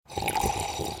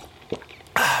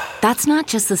That's not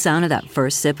just the sound of that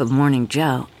first sip of Morning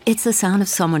Joe. It's the sound of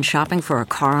someone shopping for a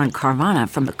car on Carvana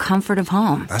from the comfort of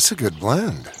home. That's a good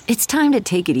blend. It's time to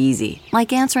take it easy,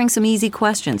 like answering some easy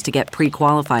questions to get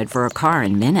pre-qualified for a car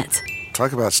in minutes.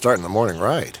 Talk about starting the morning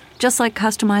right. Just like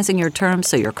customizing your terms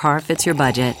so your car fits your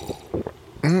budget.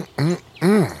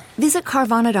 Visit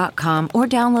Carvana.com or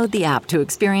download the app to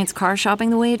experience car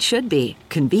shopping the way it should be.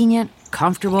 Convenient,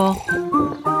 comfortable.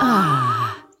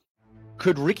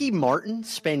 Could Ricky Martin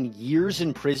spend years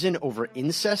in prison over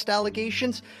incest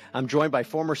allegations? I'm joined by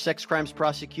former sex crimes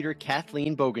prosecutor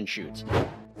Kathleen Bogenschutz.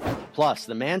 Plus,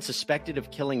 the man suspected of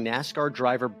killing NASCAR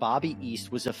driver Bobby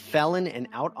East was a felon and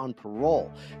out on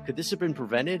parole. Could this have been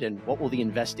prevented, and what will the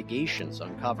investigations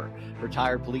uncover?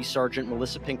 Retired police sergeant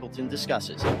Melissa Pinkleton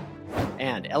discusses.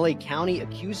 And LA County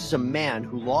accuses a man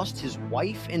who lost his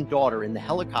wife and daughter in the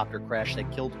helicopter crash that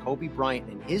killed Kobe Bryant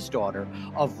and his daughter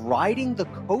of riding the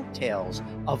coattails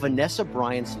of Vanessa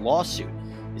Bryant's lawsuit.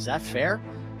 Is that fair?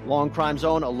 Law and Crime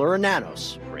Zone Allura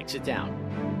Nanos breaks it down.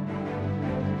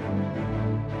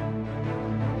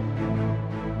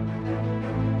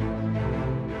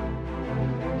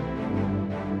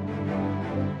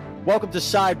 Welcome to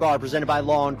Sidebar, presented by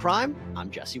Law and Crime. I'm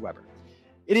Jesse Weber.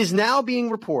 It is now being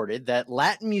reported that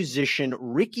Latin musician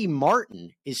Ricky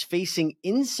Martin is facing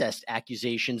incest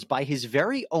accusations by his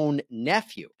very own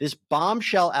nephew. This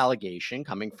bombshell allegation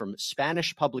coming from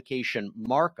Spanish publication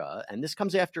Marca, and this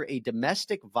comes after a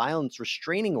domestic violence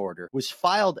restraining order was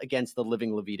filed against the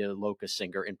Living La Vida Loca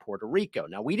singer in Puerto Rico.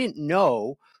 Now, we didn't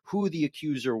know who the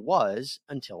accuser was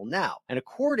until now. And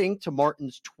according to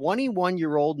Martin's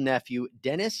 21-year-old nephew,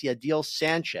 Dennis Yadil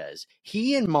Sanchez,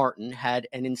 he and Martin had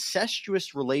an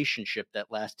incestuous relationship that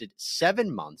lasted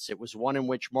 7 months. It was one in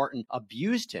which Martin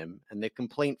abused him, and the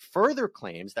complaint further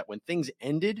claims that when things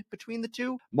ended between the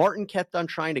two, Martin kept on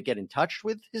trying to get in touch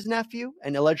with his nephew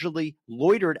and allegedly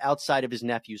loitered outside of his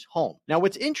nephew's home. Now,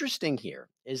 what's interesting here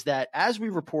is that, as we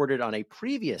reported on a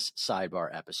previous Sidebar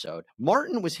episode,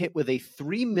 Martin was hit with a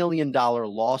 $3 million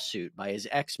lawsuit by his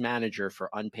ex-manager for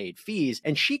unpaid fees,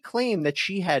 and she claimed that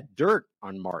she had dirt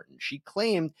on Martin. She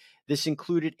claimed this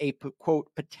included a,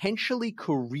 quote, potentially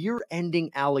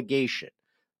career-ending allegation.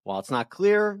 While it's not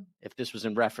clear if this was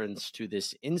in reference to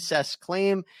this incest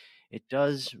claim, it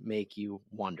does make you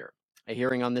wonder. A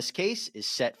hearing on this case is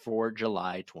set for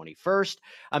July 21st.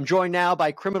 I'm joined now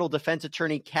by criminal defense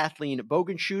attorney Kathleen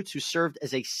Bogenschutz, who served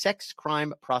as a sex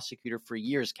crime prosecutor for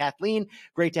years. Kathleen,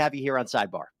 great to have you here on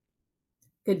Sidebar.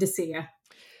 Good to see you.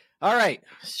 All right.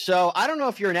 So I don't know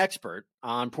if you're an expert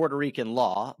on Puerto Rican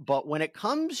law, but when it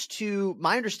comes to,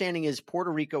 my understanding is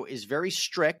Puerto Rico is very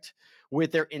strict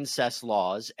with their incest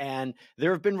laws. And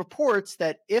there have been reports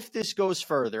that if this goes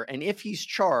further and if he's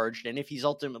charged and if he's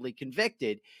ultimately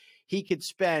convicted, he could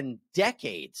spend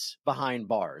decades behind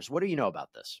bars. What do you know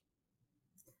about this?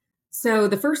 So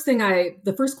the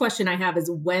first question I have is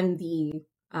when the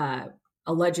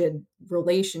alleged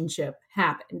relationship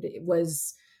happened.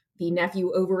 Was the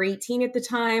nephew over 18 at the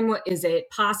time? Is it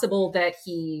possible that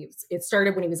it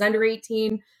started when he was under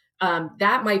 18?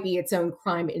 That might be its own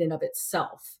crime in and of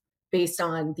itself, based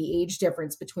on the age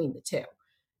difference between the two.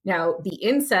 Now, the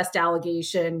incest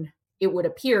allegation, it would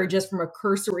appear just from a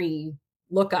cursory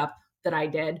lookup that I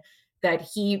did, that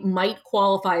he might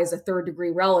qualify as a third-degree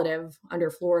relative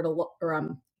under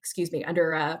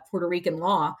under Puerto Rican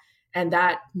law, and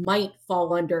that might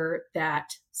fall under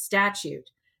that statute.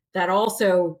 That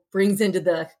also brings into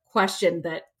the question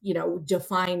that,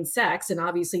 defines sex, and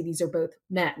obviously these are both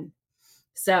men.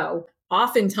 So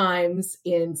oftentimes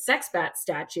in sex bat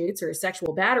statutes or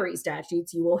sexual battery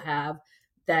statutes, you will have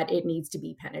that it needs to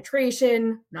be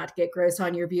penetration, not to get gross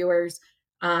on your viewers.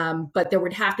 But there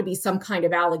would have to be some kind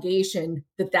of allegation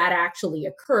that actually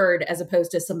occurred, as opposed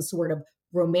to some sort of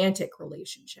romantic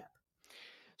relationship.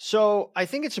 So I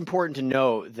think it's important to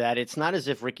know that it's not as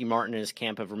if Ricky Martin and his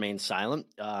camp have remained silent,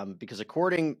 because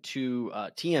according to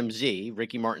TMZ,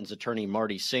 Ricky Martin's attorney,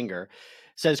 Marty Singer,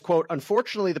 says, quote,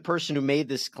 unfortunately, the person who made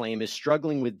this claim is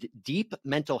struggling with deep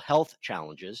mental health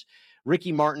challenges.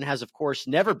 Ricky Martin has, of course,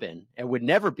 never been and would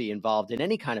never be involved in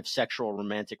any kind of sexual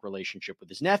romantic relationship with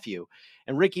his nephew.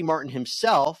 And Ricky Martin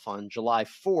himself, on July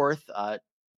 4th,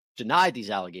 denied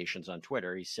these allegations on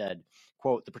Twitter. He said,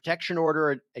 quote, the protection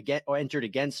order entered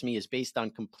against me is based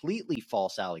on completely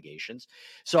false allegations.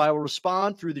 So I will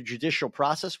respond through the judicial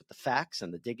process with the facts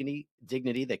and the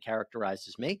dignity that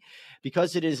characterizes me.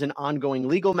 Because it is an ongoing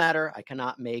legal matter, I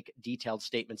cannot make detailed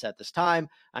statements at this time.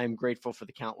 I am grateful for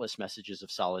the countless messages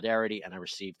of solidarity, and I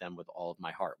receive them with all of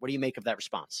my heart. What do you make of that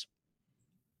response?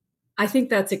 I think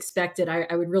that's expected.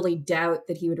 I would really doubt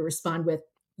that he would respond with,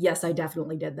 yes, I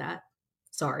definitely did that.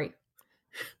 Sorry.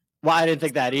 Well, I didn't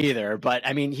think that either, but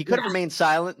I mean, he could have remained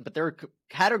silent, but they're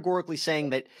categorically saying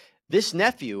that this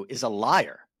nephew is a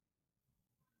liar.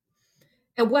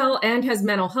 And has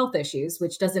mental health issues,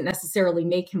 which doesn't necessarily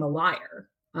make him a liar.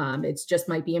 It's just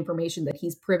might be information that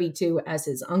he's privy to as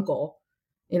his uncle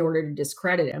in order to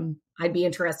discredit him. I'd be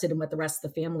interested in what the rest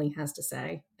of the family has to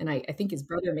say. And I think his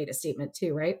brother made a statement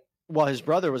too, right? Well, his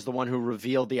brother was the one who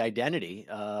revealed the identity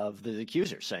of the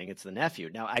accuser, saying it's the nephew.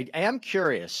 Now, I am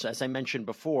curious, as I mentioned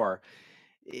before,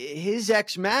 his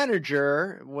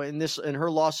ex-manager, in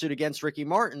her lawsuit against Ricky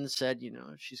Martin, said,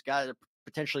 she's got a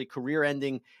potentially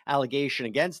career-ending allegation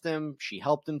against him. She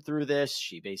helped him through this.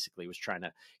 She basically was trying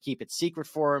to keep it secret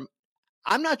for him.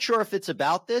 I'm not sure if it's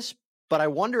about this, but I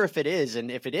wonder if it is, and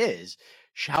if it is,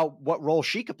 what role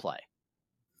she could play.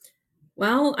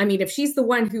 Well, I mean, if she's the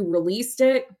one who released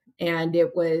it and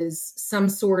it was some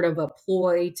sort of a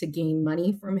ploy to gain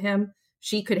money from him,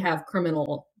 she could have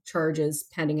criminal charges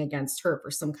pending against her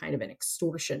for some kind of an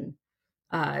extortion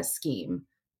scheme.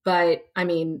 But I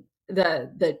mean,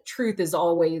 the truth is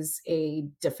always a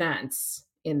defense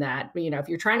in that, if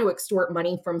you're trying to extort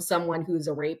money from someone who's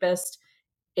a rapist,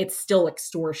 it's still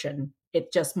extortion.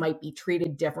 It just might be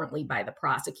treated differently by the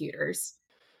prosecutors.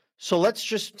 So let's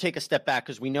just take a step back,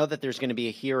 because we know that there's going to be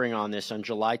a hearing on this on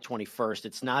July 21st.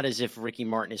 It's not as if Ricky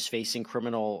Martin is facing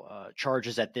criminal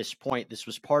charges at this point. This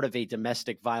was part of a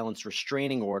domestic violence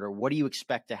restraining order. What do you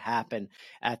expect to happen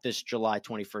at this July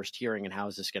 21st hearing, and how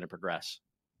is this going to progress?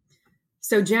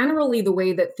 So generally, the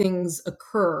way that things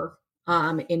occur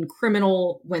in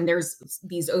criminal, when there's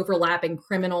these overlapping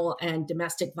criminal and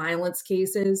domestic violence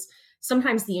cases,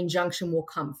 sometimes the injunction will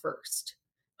come first.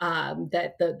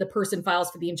 That the person files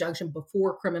for the injunction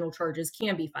before criminal charges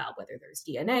can be filed, whether there's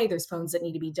DNA, there's phones that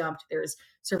need to be dumped, there's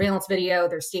surveillance video,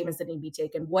 there's statements that need to be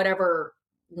taken, whatever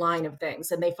line of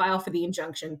things. And they file for the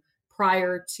injunction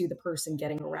prior to the person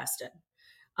getting arrested.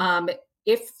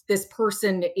 If this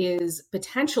person is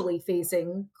potentially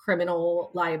facing criminal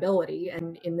liability,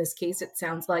 and in this case, it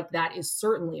sounds like that is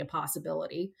certainly a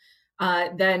possibility,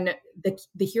 then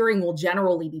the hearing will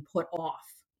generally be put off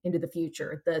into the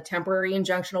future. The temporary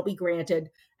injunction will be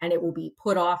granted and it will be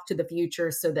put off to the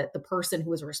future so that the person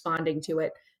who is responding to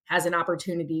it has an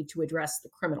opportunity to address the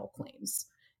criminal claims.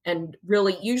 And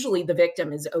really, usually the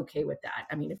victim is okay with that.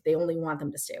 I mean, if they only want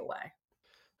them to stay away.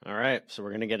 All right. So we're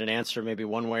going to get an answer maybe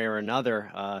one way or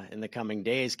another in the coming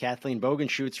days. Kathleen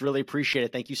Bogenschutz, really appreciate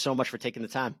it. Thank you so much for taking the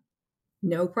time.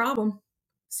 No problem.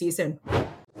 See you soon.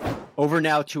 Over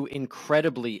now to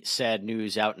incredibly sad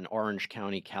news out in Orange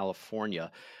County,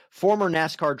 California. Former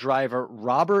NASCAR driver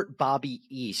Robert Bobby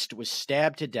East was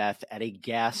stabbed to death at a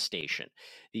gas station.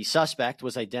 The suspect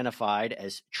was identified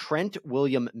as Trent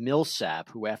William Millsap,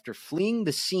 who, after fleeing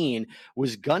the scene,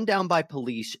 was gunned down by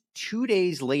police 2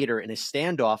 days later in a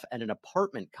standoff at an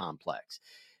apartment complex.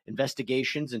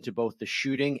 Investigations into both the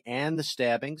shooting and the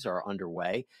stabbings are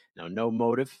underway. Now, no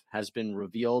motive has been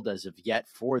revealed as of yet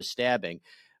for the stabbing.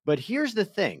 But here's the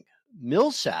thing.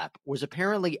 Millsap was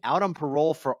apparently out on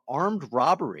parole for armed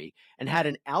robbery and had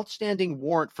an outstanding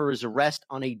warrant for his arrest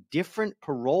on a different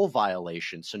parole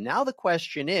violation. So now the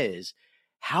question is,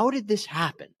 how did this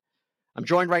happen? I'm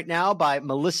joined right now by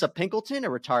Melissa Pinkleton, a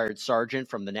retired sergeant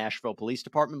from the Nashville Police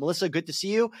Department. Melissa, good to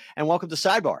see you, and welcome to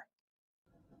Sidebar.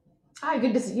 Hi,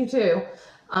 good to see you too.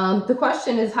 The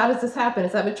question is, how does this happen?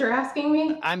 Is that what you're asking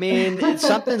me? I mean,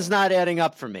 something's not adding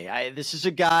up for me. This is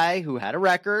a guy who had a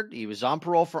record. He was on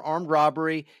parole for armed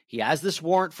robbery. He has this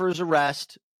warrant for his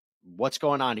arrest. What's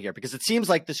going on here? Because it seems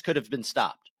like this could have been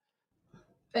stopped.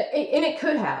 And it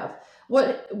could have.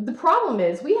 What the problem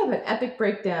is, we have an epic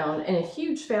breakdown and a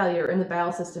huge failure in the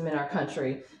bail system in our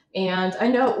country. And I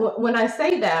know when I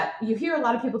say that, you hear a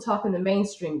lot of people talk in the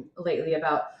mainstream lately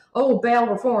about, oh, bail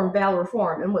reform, bail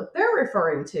reform. And what they're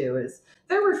referring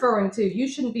to you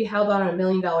shouldn't be held on $1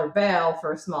 million bail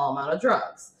for a small amount of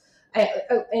drugs.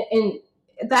 And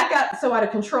that got so out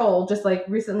of control, just like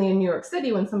recently in New York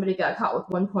City, when somebody got caught with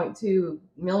 1.2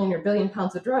 million or billion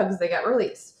pounds of drugs, they got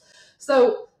released.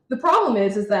 So the problem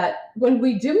is that when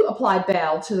we do apply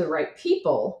bail to the right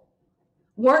people,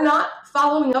 we're not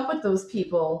following up with those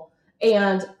people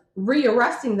and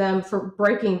rearresting them for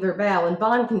breaking their bail and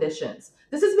bond conditions.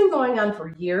 This has been going on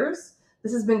for years.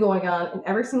 This has been going on in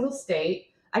every single state.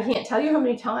 I can't tell you how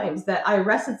many times that I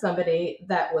arrested somebody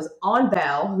that was on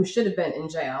bail who should have been in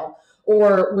jail,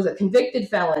 or was a convicted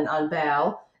felon on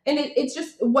bail. And it's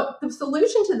just, what the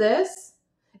solution to this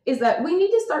is that we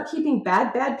need to start keeping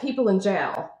bad people in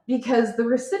jail, because the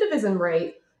recidivism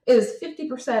rate is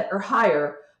 50% or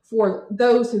higher for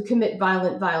those who commit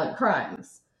violent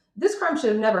crimes. This crime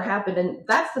should have never happened, and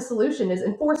that's the solution, is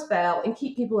enforce bail and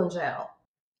keep people in jail.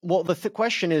 Well, the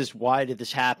question is, why did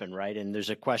this happen, right? And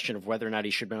there's a question of whether or not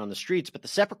he should have been on the streets. But the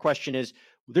separate question is,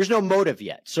 there's no motive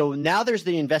yet. So now there's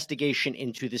the investigation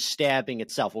into the stabbing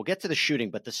itself. We'll get to the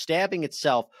shooting, but the stabbing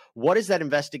itself, what is that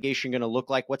investigation going to look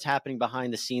like? What's happening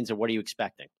behind the scenes, and what are you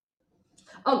expecting?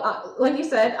 Like you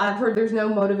said, I've heard there's no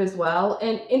motive as well.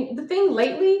 And the thing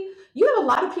lately, you have a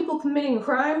lot of people committing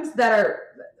crimes that are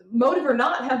motive or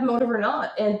not, have motive or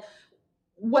not. And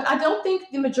what I don't think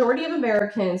the majority of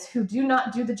Americans who do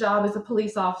not do the job as a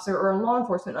police officer or in law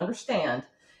enforcement understand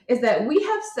is that we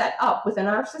have set up within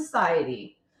our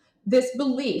society this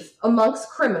belief amongst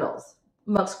criminals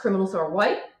who are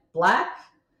white, black,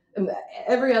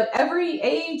 every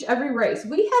age, every race.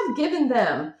 We have given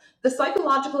them the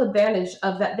psychological advantage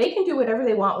of that they can do whatever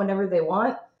they want whenever they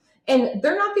want, and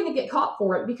they're not going to get caught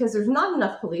for it because there's not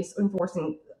enough police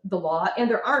enforcing the law, and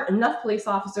there aren't enough police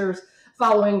officers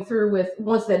following through with,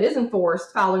 once that is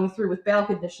enforced, following through with bail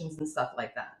conditions and stuff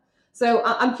like that. So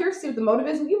I'm curious to see what the motive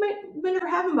is. You may never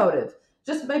have a motive.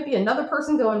 Just might be another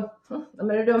person going, I'm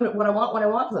going to do what I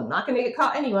want because I'm not going to get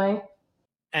caught anyway.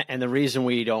 And the reason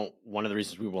one of the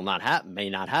reasons we may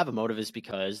not have a motive is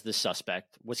because the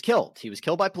suspect was killed. He was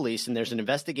killed by police, and there's an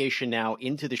investigation now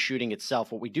into the shooting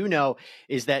itself. What we do know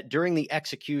is that during the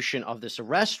execution of this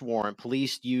arrest warrant,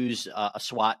 police used a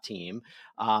SWAT team.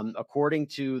 According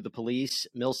to the police,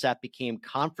 Millsap became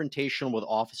confrontational with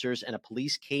officers, and a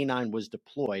police canine was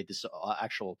deployed. This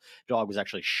actual dog was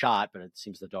actually shot, but it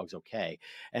seems the dog's okay.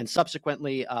 And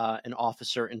subsequently, an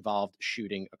officer-involved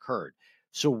shooting occurred.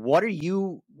 So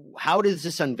how does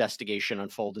this investigation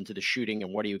unfold into the shooting,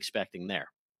 and what are you expecting there?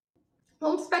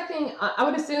 Well, I'm expecting, I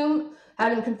would assume,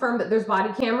 having confirmed that there's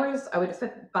body cameras, I would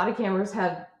expect body cameras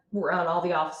were on all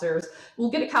the officers. We'll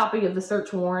get a copy of the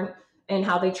search warrant and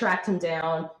how they tracked him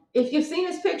down. If you've seen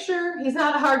his picture, he's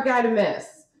not a hard guy to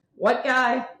miss. White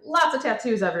guy, lots of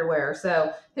tattoos everywhere.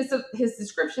 So his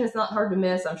description is not hard to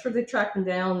miss. I'm sure they tracked him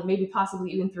down, maybe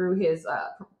possibly even through his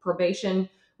probation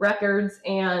records.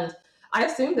 And I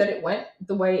assume that it went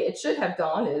the way it should have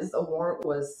gone, is a warrant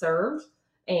was served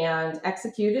and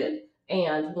executed,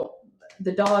 and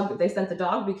they sent the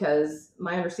dog because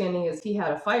my understanding is he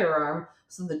had a firearm,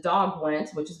 so the dog went,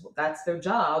 that's their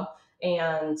job,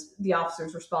 and the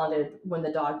officers responded when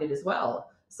the dog did as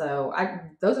well. So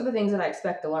those are the things that I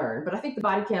expect to learn, but I think the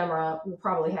body camera will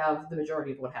probably have the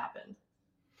majority of what happened.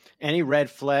 Any red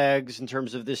flags in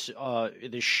terms of this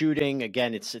shooting?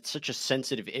 Again, it's such a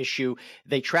sensitive issue.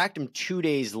 They tracked him 2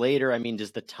 days later. I mean,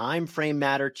 does the time frame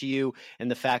matter to you, and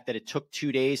the fact that it took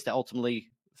 2 days to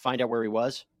ultimately find out where he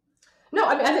was? No,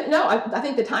 I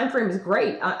think the time frame is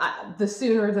great. The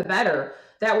sooner the better.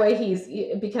 That way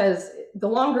because the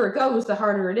longer it goes, the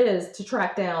harder it is to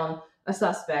track down a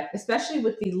suspect, especially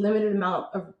with the limited amount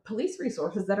of police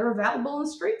resources that are available in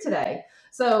the street today.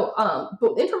 So,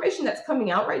 but the information that's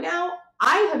coming out right now,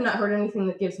 I have not heard anything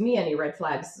that gives me any red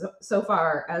flags so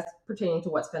far as pertaining to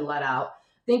what's been let out.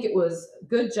 I think it was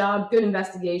good job, good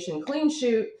investigation, clean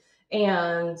shoot,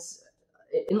 and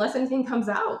unless anything comes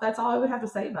out, that's all I would have to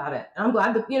say about it. And I'm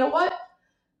glad that, you know what?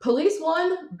 Police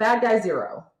 1, bad guy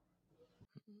 0.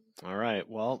 All right.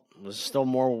 Well, there's still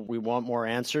more. We want more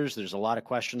answers. There's a lot of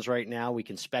questions right now. We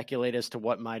can speculate as to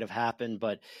what might have happened,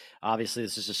 but obviously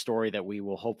this is a story that we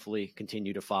will hopefully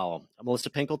continue to follow. Melissa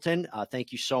Pinkleton,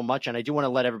 thank you so much. And I do want to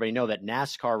let everybody know that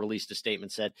NASCAR released a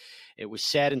statement, said it was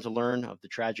saddened to learn of the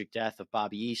tragic death of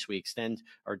Bobby East. We extend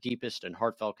our deepest and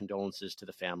heartfelt condolences to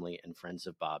the family and friends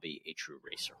of Bobby, a true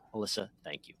racer. Melissa,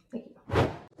 thank you. Thank you.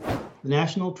 The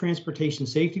National Transportation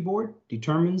Safety Board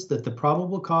determines that the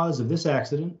probable cause of this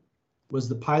accident was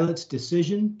the pilot's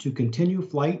decision to continue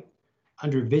flight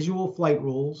under visual flight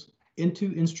rules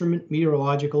into instrument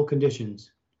meteorological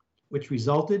conditions, which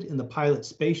resulted in the pilot's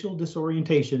spatial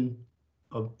disorientation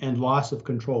and loss of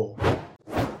control.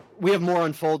 We have more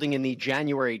unfolding in the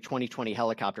January 2020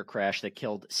 helicopter crash that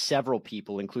killed several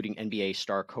people, including NBA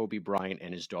star Kobe Bryant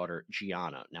and his daughter,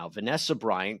 Gianna. Now, Vanessa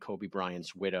Bryant, Kobe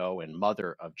Bryant's widow and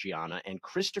mother of Gianna, and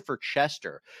Christopher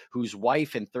Chester, whose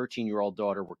wife and 13-year-old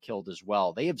daughter were killed as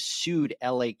well, they have sued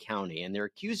LA County, and they're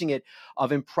accusing it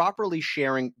of improperly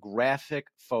sharing graphic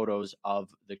photos of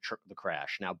the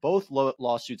crash. Now, both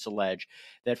lawsuits allege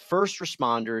that first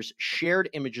responders shared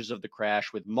images of the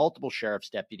crash with multiple sheriff's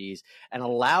deputies and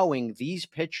allowing these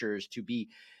pictures to be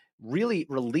really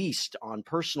released on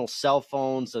personal cell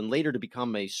phones and later to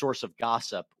become a source of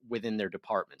gossip within their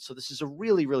department. So this is a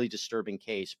really, really disturbing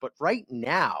case. But right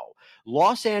now,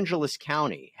 Los Angeles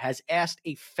County has asked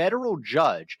a federal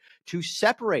judge to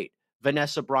separate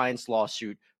Vanessa Bryant's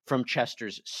lawsuit from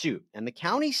Chester's suit. And the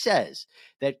county says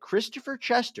that Christopher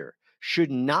Chester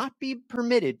should not be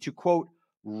permitted to, quote,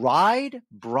 ride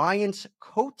Bryant's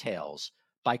coattails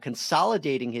by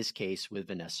consolidating his case with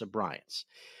Vanessa Bryant's.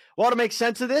 Well, to make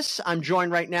sense of this, I'm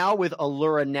joined right now with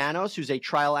Allura Nanos, who's a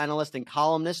trial analyst and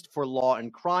columnist for Law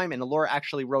and Crime. And Allura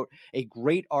actually wrote a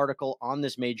great article on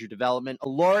this major development.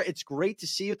 Allura, it's great to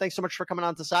see you. Thanks so much for coming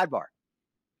on to Sidebar.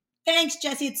 Thanks,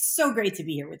 Jesse. It's so great to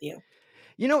be here with you.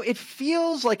 You know, it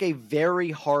feels like a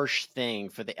very harsh thing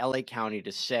for the LA County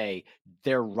to say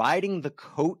they're riding the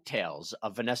coattails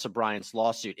of Vanessa Bryant's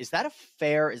lawsuit. Is that a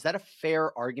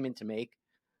fair argument to make?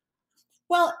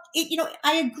 Well,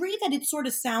 I agree that it sort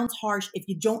of sounds harsh if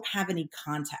you don't have any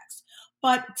context.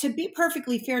 But to be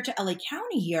perfectly fair to LA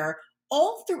County here,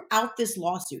 all throughout this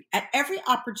lawsuit, at every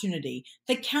opportunity,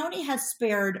 the county has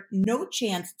spared no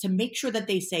chance to make sure that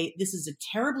they say this is a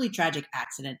terribly tragic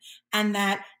accident and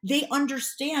that they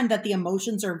understand that the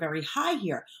emotions are very high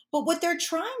here. But what they're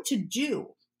trying to do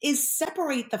is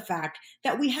separate the fact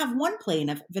that we have one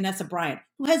plaintiff, Vanessa Bryant,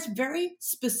 who has very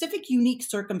specific, unique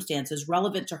circumstances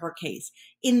relevant to her case,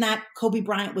 in that Kobe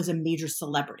Bryant was a major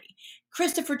celebrity.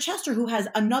 Christopher Chester, who has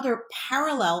another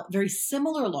parallel, very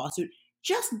similar lawsuit,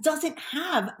 just doesn't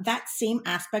have that same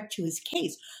aspect to his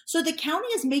case. So the county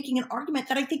is making an argument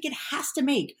that I think it has to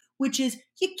make, which is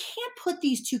you can't put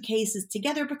these two cases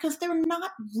together because they're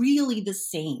not really the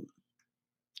same.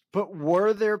 But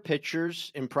were there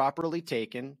pictures improperly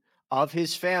taken of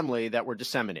his family that were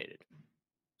disseminated?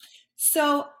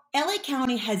 So LA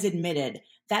County has admitted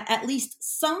that at least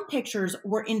some pictures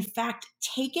were in fact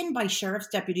taken by sheriff's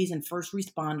deputies and first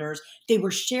responders. They were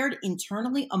shared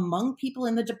internally among people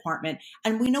in the department.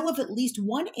 And we know of at least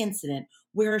one incident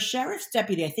where a sheriff's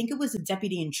deputy, I think it was a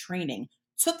deputy in training,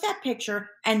 took that picture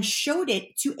and showed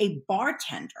it to a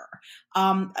bartender,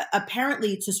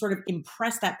 apparently to sort of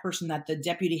impress that person that the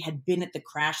deputy had been at the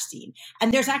crash scene.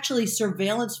 And there's actually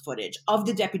surveillance footage of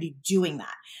the deputy doing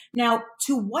that. Now,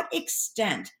 to what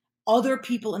extent other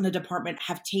people in the department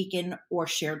have taken or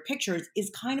shared pictures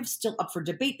is kind of still up for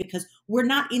debate because we're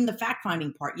not in the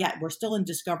fact-finding part yet. We're still in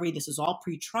discovery. This is all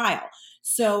pre-trial.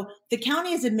 So the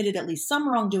county has admitted at least some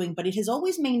wrongdoing, but it has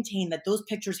always maintained that those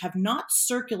pictures have not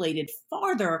circulated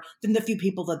farther than the few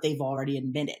people that they've already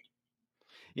admitted.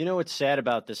 You know what's sad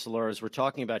about this, Laura, is we're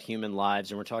talking about human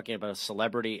lives and we're talking about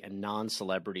celebrity and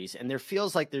non-celebrities. And there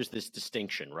feels like there's this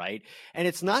distinction, right? And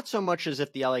it's not so much as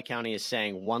if the LA County is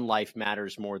saying one life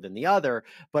matters more than the other.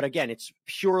 But again, it's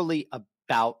purely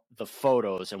about the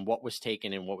photos and what was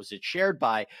taken and what was it shared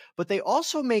by. But they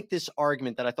also make this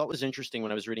argument that I thought was interesting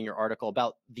when I was reading your article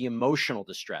about the emotional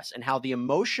distress and how the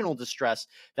emotional distress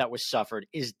that was suffered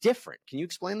is different. Can you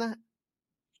explain that?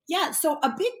 Yeah, so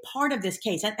a big part of this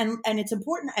case, and it's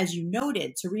important, as you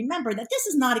noted, to remember that this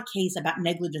is not a case about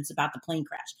negligence about the plane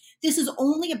crash. This is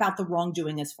only about the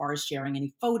wrongdoing as far as sharing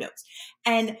any photos.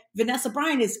 And Vanessa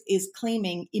Bryant is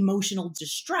claiming emotional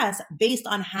distress based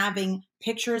on having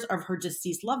pictures of her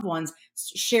deceased loved ones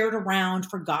shared around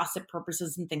for gossip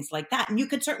purposes and things like that. And you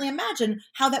could certainly imagine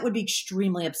how that would be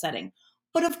extremely upsetting.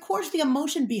 But of course, the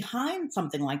emotion behind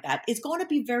something like that is going to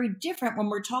be very different when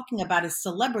we're talking about a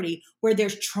celebrity where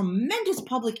there's tremendous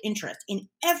public interest in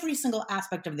every single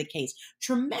aspect of the case,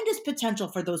 tremendous potential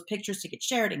for those pictures to get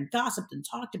shared and gossiped and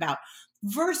talked about,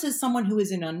 versus someone who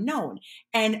is an unknown.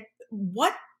 And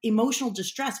what emotional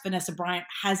distress Vanessa Bryant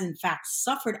has in fact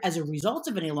suffered as a result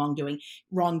of any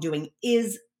wrongdoing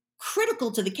is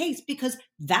critical to the case because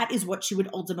that is what she would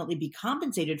ultimately be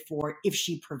compensated for if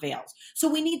she prevails. So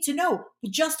we need to know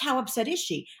just how upset is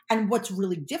she? And what's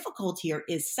really difficult here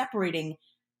is separating,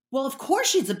 well, of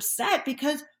course she's upset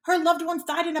because her loved ones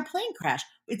died in a plane crash.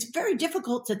 It's very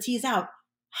difficult to tease out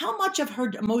how much of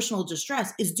her emotional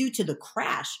distress is due to the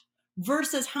crash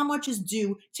versus how much is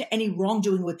due to any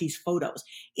wrongdoing with these photos.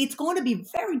 It's going to be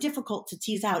very difficult to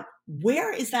tease out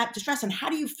where is that distress and how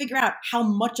do you figure out how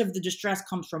much of the distress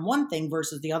comes from one thing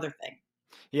versus the other thing?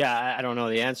 Yeah, I don't know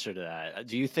the answer to that.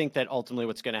 Do you think that ultimately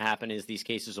what's going to happen is these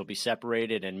cases will be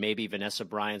separated and maybe Vanessa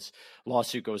Bryant's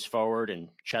lawsuit goes forward and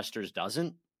Chester's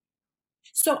doesn't?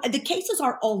 So the cases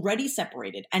are already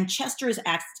separated, and Chester is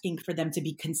asking for them to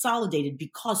be consolidated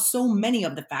because so many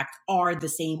of the facts are the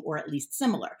same or at least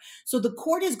similar. So the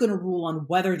court is going to rule on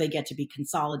whether they get to be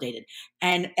consolidated.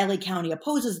 And LA County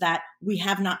opposes that. We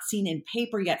have not seen in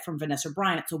paper yet from Vanessa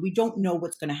Bryant, so we don't know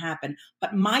what's going to happen.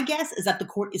 But my guess is that the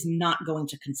court is not going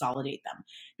to consolidate them.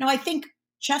 Now, I think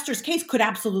Chester's case could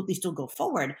absolutely still go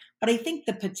forward, but I think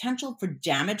the potential for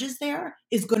damages there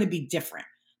is going to be different.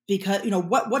 Because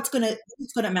what's going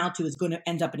to amount to is going to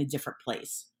end up in a different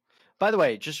place. By the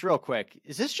way, just real quick,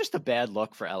 is this just a bad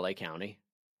look for LA County?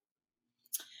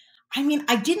 I mean,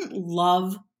 I didn't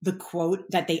love the quote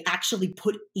that they actually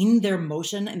put in their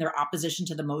motion, in their opposition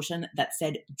to the motion, that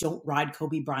said, don't ride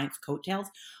Kobe Bryant's coattails.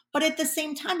 But at the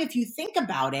same time, if you think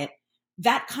about it,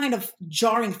 that kind of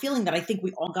jarring feeling that I think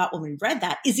we all got when we read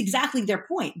that is exactly their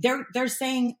point. They're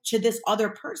saying to this other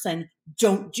person,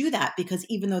 don't do that, because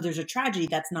even though there's a tragedy,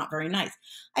 that's not very nice.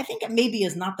 I think it maybe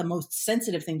is not the most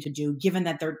sensitive thing to do, given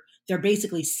that they're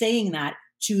basically saying that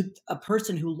to a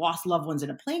person who lost loved ones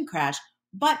in a plane crash.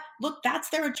 But look, that's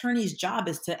their attorney's job,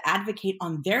 is to advocate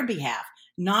on their behalf,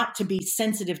 not to be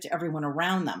sensitive to everyone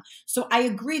around them. So I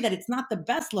agree that it's not the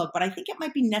best look, but I think it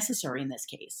might be necessary in this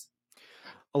case.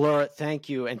 Laura, thank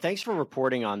you. And thanks for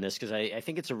reporting on this, because I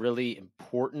think it's a really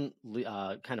important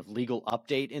kind of legal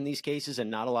update in these cases,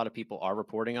 and not a lot of people are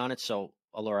reporting on it. So,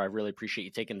 Laura, I really appreciate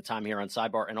you taking the time here on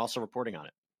Sidebar and also reporting on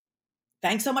it.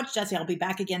 Thanks so much, Jesse. I'll be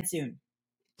back again soon.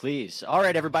 Please. All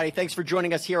right, everybody. Thanks for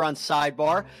joining us here on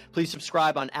Sidebar. Please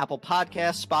subscribe on Apple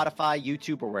Podcasts, Spotify,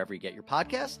 YouTube, or wherever you get your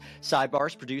podcasts. Sidebar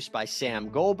is produced by Sam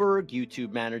Goldberg,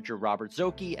 YouTube manager Robert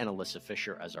Zoki, and Alyssa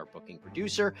Fisher as our booking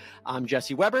producer. I'm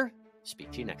Jesse Weber.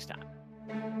 Speak to you next time.